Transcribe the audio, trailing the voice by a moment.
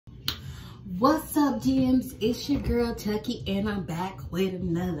What's up, gems? It's your girl Tucky, and I'm back with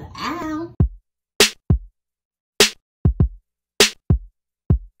another ow.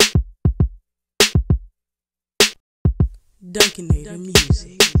 Dunkinator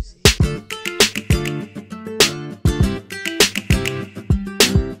music.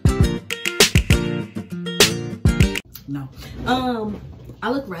 No. I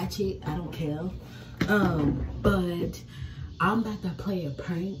look ratchet, I don't care. But I'm about to play a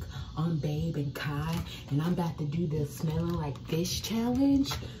prank on Babe and Kai, and I'm about to do the smelling like fish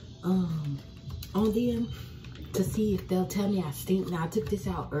challenge on them to see if they'll tell me I stink. Now I took this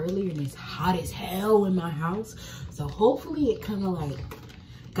out earlier and it's hot as hell in my house, so hopefully it kind of like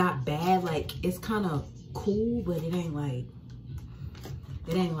got bad. Like it's kind of cool, but it ain't like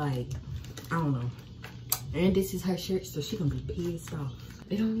I don't know. And this is her shirt, so she gonna be pissed off.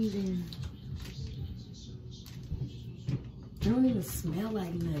 They don't even smell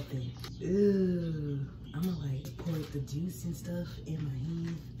like nothing. Ew. I'm gonna like pour the juice and stuff in my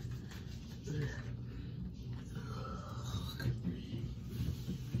hand. Ugh.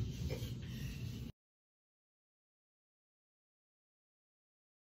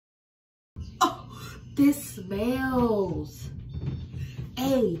 Oh, this smells.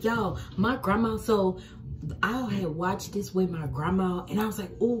 Hey, y'all, my grandma, so I had watched this with my grandma, and I was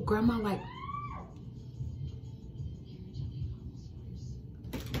like, oh, grandma, like,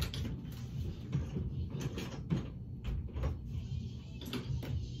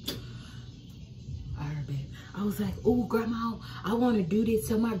 I was like, oh, grandma, I want to do this.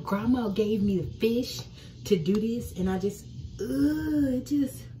 So my grandma gave me the fish to do this, and I just,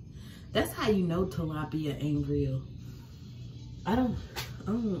 that's how you know tilapia ain't real.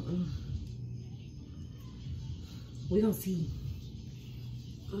 We gonna see.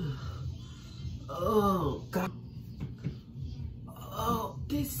 Ugh. Oh, God. Oh,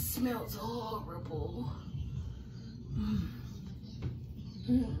 this smells horrible.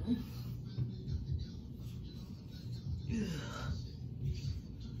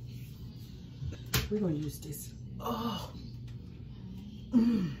 We're gonna use this. Oh.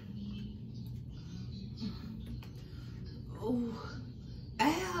 Oh.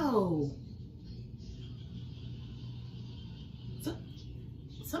 Ow.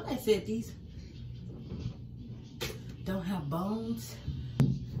 Somebody said these don't have bones.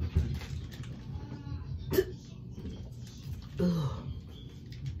 Ugh.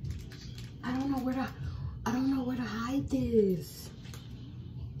 I don't know where to hide this.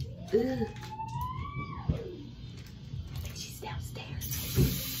 Ugh. I think she's downstairs.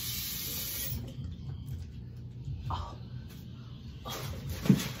 Oh.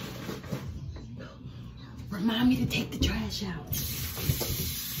 Remind me to take the trash out.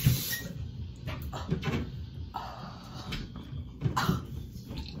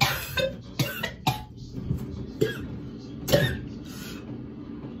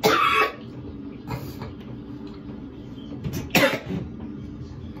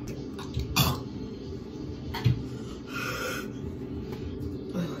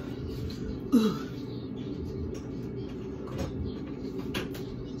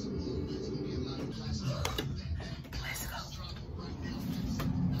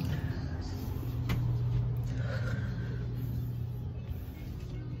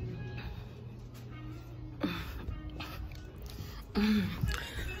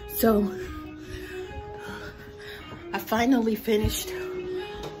 So I finally finished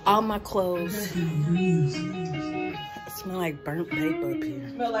all my cleathes. It smells like burnt paper up here.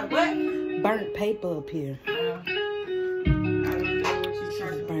 Smell like what? Burnt paper up here. I don't know what you're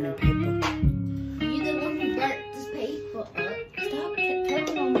talking Burnt about. paper. You the one who burnt this paper up. Stop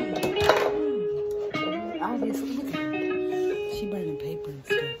touching on me. Obviously, look at her. She burning paper and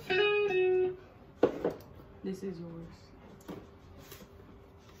stuff. This is yours.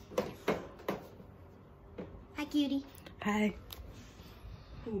 Hi, cutie. Hi.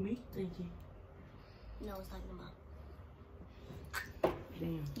 Who, me? Thank you. No, it's talking about.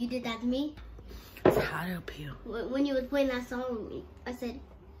 Damn. You did that to me? It's hot up here. When you was playing that song with me, I said,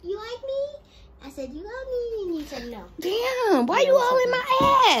 you like me? I said, you love me? And you said no. Damn, why you all in my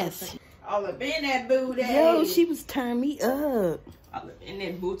ass? All up in that booty. Yo, she was turning me up. All up in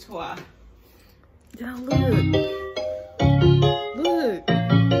that boudoir. Y'all look. Look.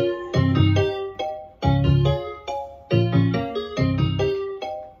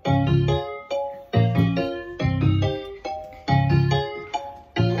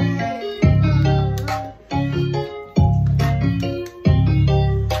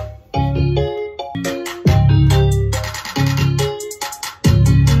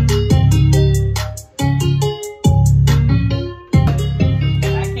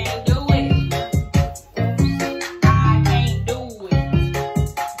 I can't do it.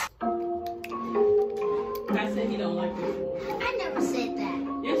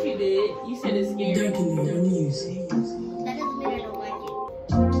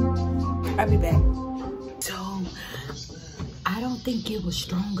 I'll be back. So, I don't think it was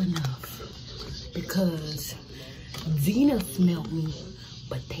strong enough because Zena smelled me,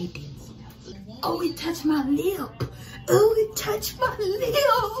 but they didn't smell me. Oh, it touched my lip. Oh, it touched my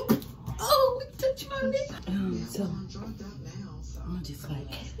lip. Oh, it touched my lip. So, I'm just like,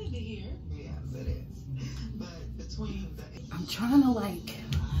 I'm trying to like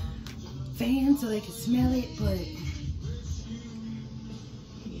fan so they can smell it, but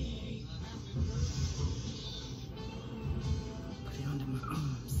put it under my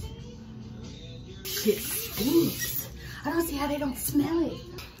arms. Shit stinks. I don't see how they don't smell it.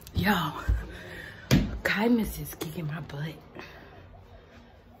 Yo, Ky'Mas is kicking my butt.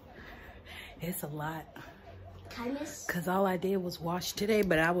 It's a lot. Ky'Mas? Cause all I did was wash today,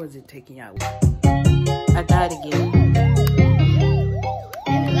 but I wasn't taking out. I died again.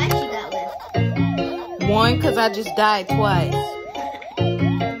 I'm glad you got left. One, cause I just died twice. My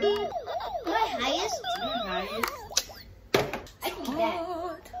highest? I can do that.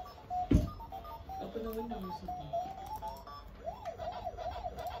 Open the window or something.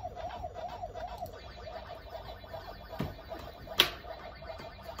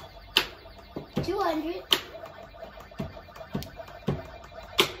 $200.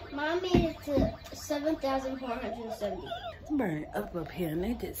 Mom made it to 7,470. I'm burning up here, and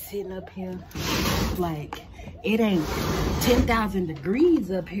they just sitting up here like it ain't 10,000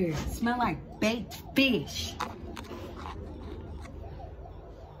 degrees up here. It smell like baked fish.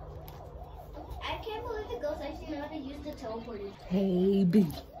 I can't believe the ghost actually know how to use the teleporter. Hey, B.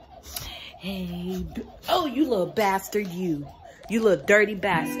 Hey, B. Oh, you little bastard, you. You little dirty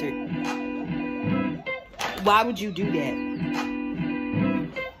bastard. Why would you do that?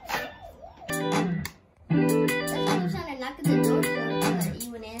 That's why I was trying to knock at the door so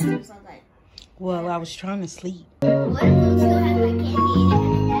you wouldn't answer. So I was like, Well, I was trying to sleep. what if you still have my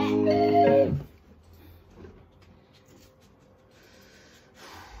candy and that?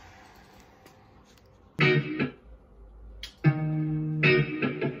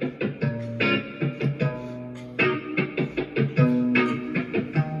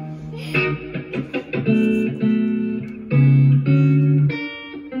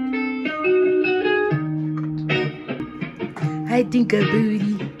 I think a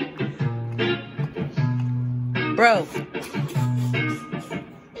booty. Bro.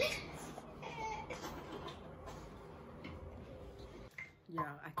 Yo,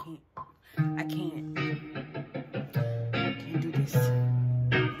 I can't do this.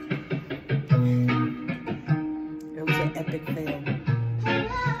 It was an epic fail.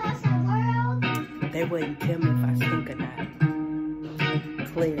 They wouldn't tell me if I stink or not.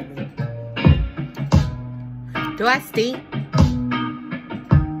 Clearly. Do I stink?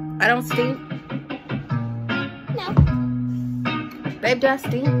 I don't stink? No. Babe, do I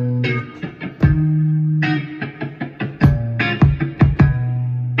stink?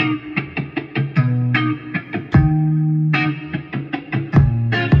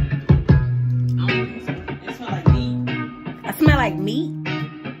 It smells like meat. I smell like meat?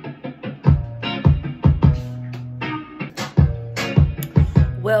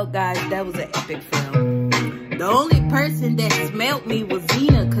 Well, guys, that was an epic film. The only person that smelled me was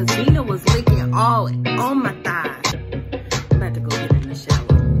Zena, because Zena was licking all on my thighs. I'm about to go get in the shower.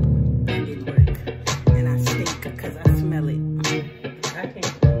 That didn't work. And I stink because I smell it. I can't.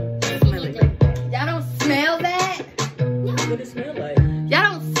 Smell it. Y'all don't smell that? No. What it smell like?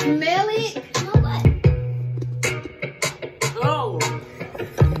 Y'all don't smell it? No, what? Oh.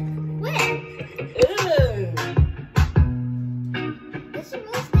 Where? Ew. Does she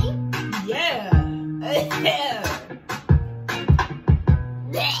really stink? Yeah. Yeah.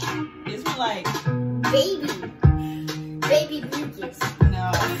 It smells like Baby Lucas.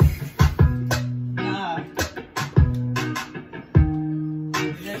 no. Nah.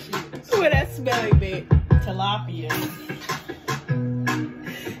 That shit. What that smelling, babe? Tilapia.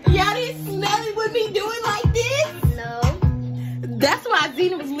 Y'all didn't smell it with me doing like this? No. That's why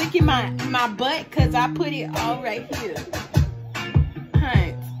Zena was licking my butt, because I put it all right here.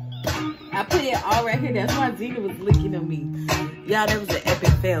 Huh. I put it all right here. That's why Zena was licking on me. Y'all, that was an epic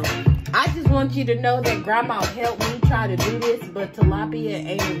fail. I just want you to know that Grandma helped me try to do this, but tilapia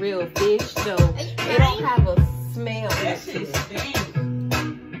ain't a real fish, so it don't have a smell. That shit stinks.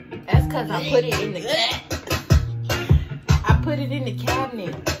 That's because I put it in the I put it in the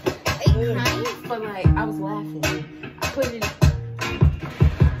cabinet. Are you crying? But like, I was laughing. I put it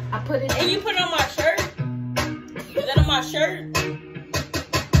And you put it on my shirt? Is that on my shirt?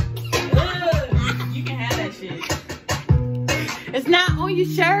 Ugh. You can have that shit. It's not on your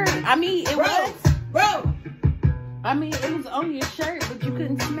shirt. I mean, it was. Bro. I mean, it was on your shirt, but you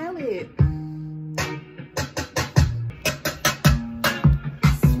couldn't smell it.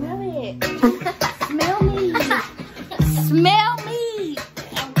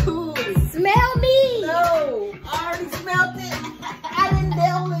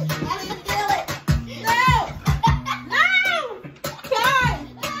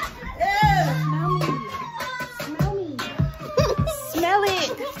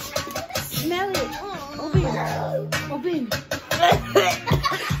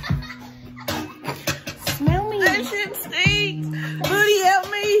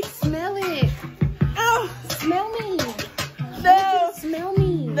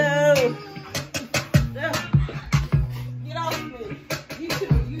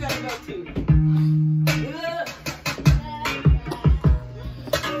 too.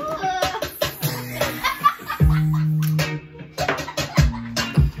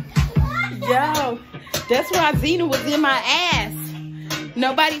 Yo, that's why Zena was in my ass.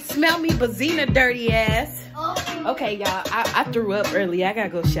 Nobody smelled me but Zena dirty ass. Okay, y'all, I threw up early. I gotta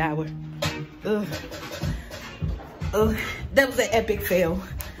go shower. Ugh. Ugh. That was an epic fail.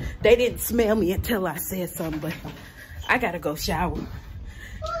 They didn't smell me until I said something, but I gotta go shower.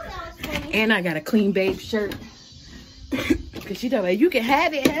 And I got a clean babe shirt. Cause she told me, you can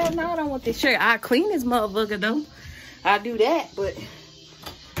have it. Hell no, I don't want this shirt. I'll clean this motherfucker though. I'll do that, but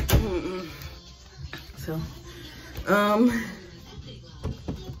so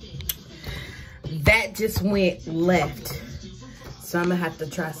that just went left. So I'm gonna have to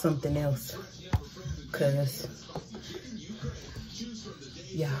try something else. Cause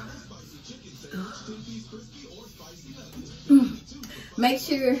yeah. Make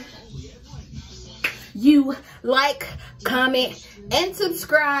sure you like, comment, and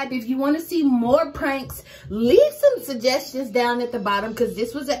subscribe. If you want to see more pranks, leave some suggestions down at the bottom, because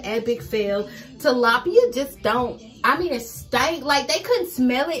this was an epic fail. Tilapia just don't, I mean, it stank. Like, they couldn't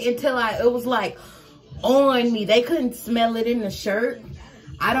smell it until it was like on me. They couldn't smell it in the shirt.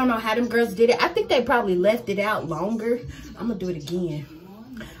 I don't know how them girls did it. I think they probably left it out longer. I'm gonna do it again.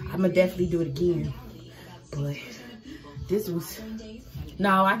 I'm gonna definitely do it again. But this was,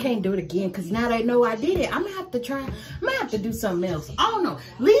 no, I can't do it again, because now they know I did it. I'm gonna have to try, I'm gonna have to do something else. I don't know.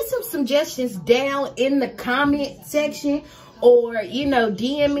 Leave some suggestions down in the comment section, or, you know,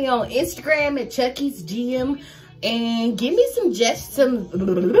 DM me on Instagram at Chucky's GM and give me some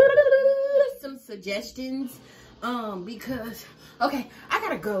suggestions. Because, okay, I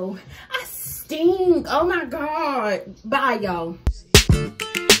gotta go. I stink. Oh my God. Bye, y'all.